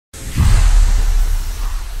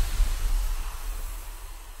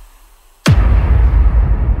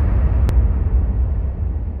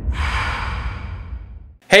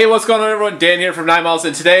Hey, what's going on everyone? Dan here from 9 Miles,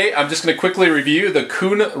 and today I'm just going to quickly review the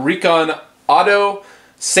Kuhn Rikon Auto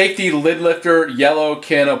Safety Lid Lifter Yellow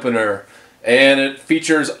Can Opener. And it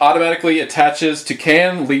features automatically attaches to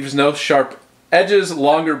can, leaves no sharp edges,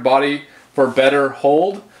 longer body for better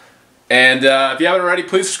hold. And if you haven't already,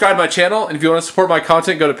 please subscribe to my channel. And if you want to support my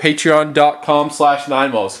content, go to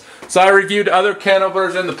patreon.com/9miles. So I reviewed other can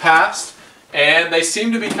openers in the past, and they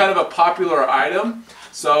seem to be kind of a popular item.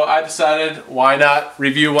 So I decided, why not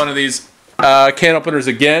review one of these can openers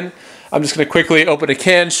again. I'm just going to quickly open a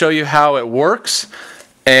can, show you how it works.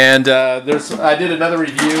 And I did another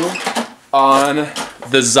review on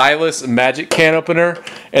the Xylus Magic Can Opener,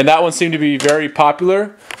 and that one seemed to be very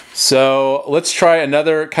popular. So let's try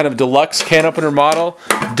another kind of deluxe can opener model,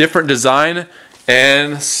 different design,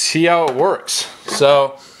 and see how it works.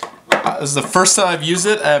 So this is the first time I've used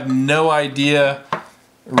it. I have no idea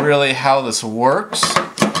really how this works.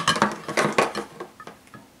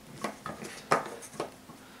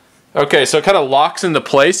 Okay, so it kind of locks into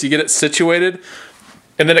place. You get it situated,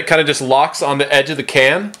 and then it kind of just locks on the edge of the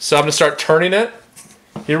can. So I'm going to start turning it.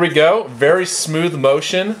 Here we go. Very smooth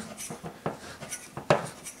motion.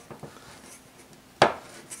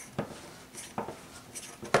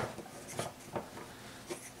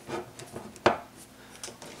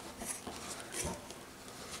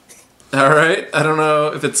 Alright, I don't know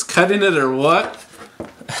if it's cutting it or what.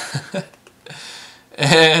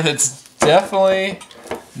 And it's definitely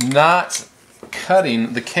not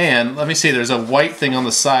cutting the can. Let me see, there's a white thing on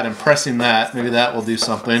the side. I'm pressing that. Maybe that will do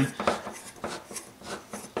something.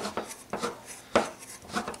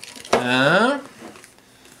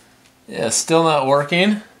 Yeah, still not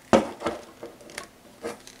working.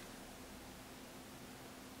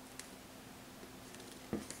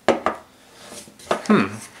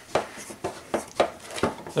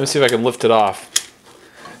 Let me see if I can lift it off.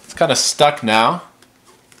 It's kind of stuck now.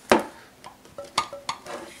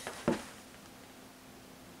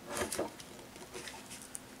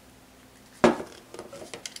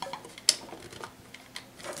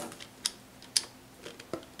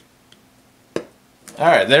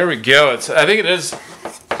 Alright, there we go. I think it is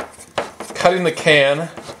cutting the can.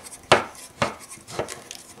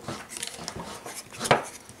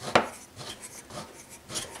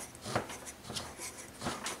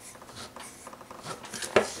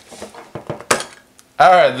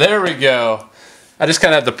 Alright, there we go. I just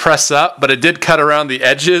kind of had to press up, but it did cut around the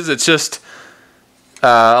edges. It's just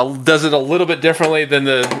does it a little bit differently than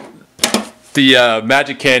the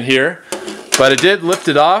Magic Can here. But it did lift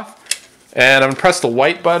it off. And I'm going to press the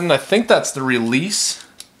white button. I think that's the release.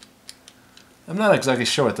 I'm not exactly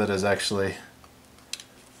sure what that is actually.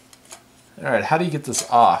 Alright, how do you get this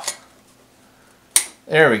off?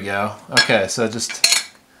 There we go. Okay, so just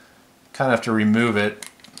kind of have to remove it.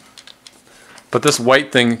 But this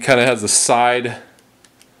white thing kind of has a side.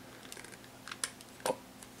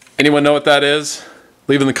 Anyone know what that is?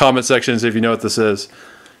 Leave in the comment sections if you know what this is.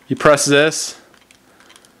 You press this.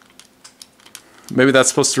 Maybe that's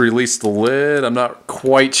supposed to release the lid. I'm not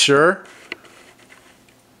quite sure.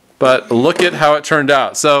 But look at how it turned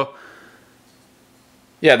out. So,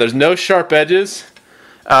 yeah, there's no sharp edges.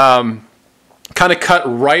 Kind of cut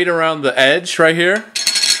right around the edge right here,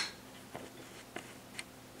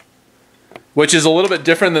 which is a little bit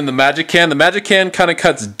different than the Magic Can. The Magic Can kind of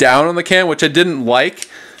cuts down on the can, which I didn't like.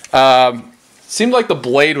 Seemed like the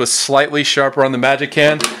blade was slightly sharper on the Magic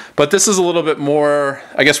Can, but this is a little bit more,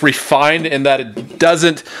 I guess, refined in that it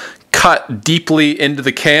doesn't cut deeply into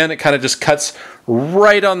the can. It kind of just cuts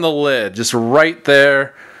right on the lid, just right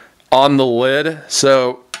there on the lid.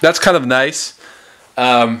 So that's kind of nice.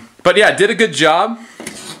 But yeah, it did a good job.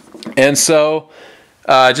 And so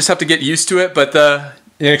I just have to get used to it. But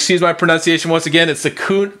excuse my pronunciation once again, it's the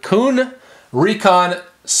Kuhn Rikon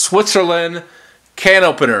Switzerland can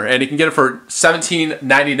opener, and you can get it for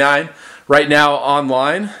 $17.99 right now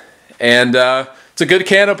online. And it's a good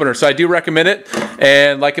can opener, so I do recommend it.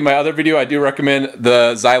 And like in my other video, I do recommend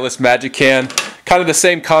the Xylus Magic Can. Kind of the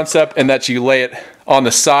same concept in that you lay it on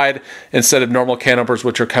the side instead of normal can openers,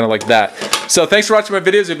 which are kind of like that. So thanks for watching my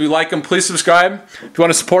videos. If you like them, please subscribe. If you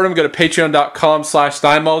want to support them, go to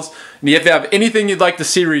patreon.com/9miles. And if you have anything you'd like to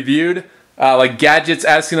see reviewed, like gadgets,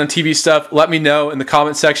 as seen on TV stuff, let me know in the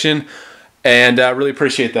comment section. And really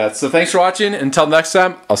appreciate that. So thanks for watching. Until next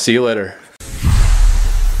time, I'll see you later.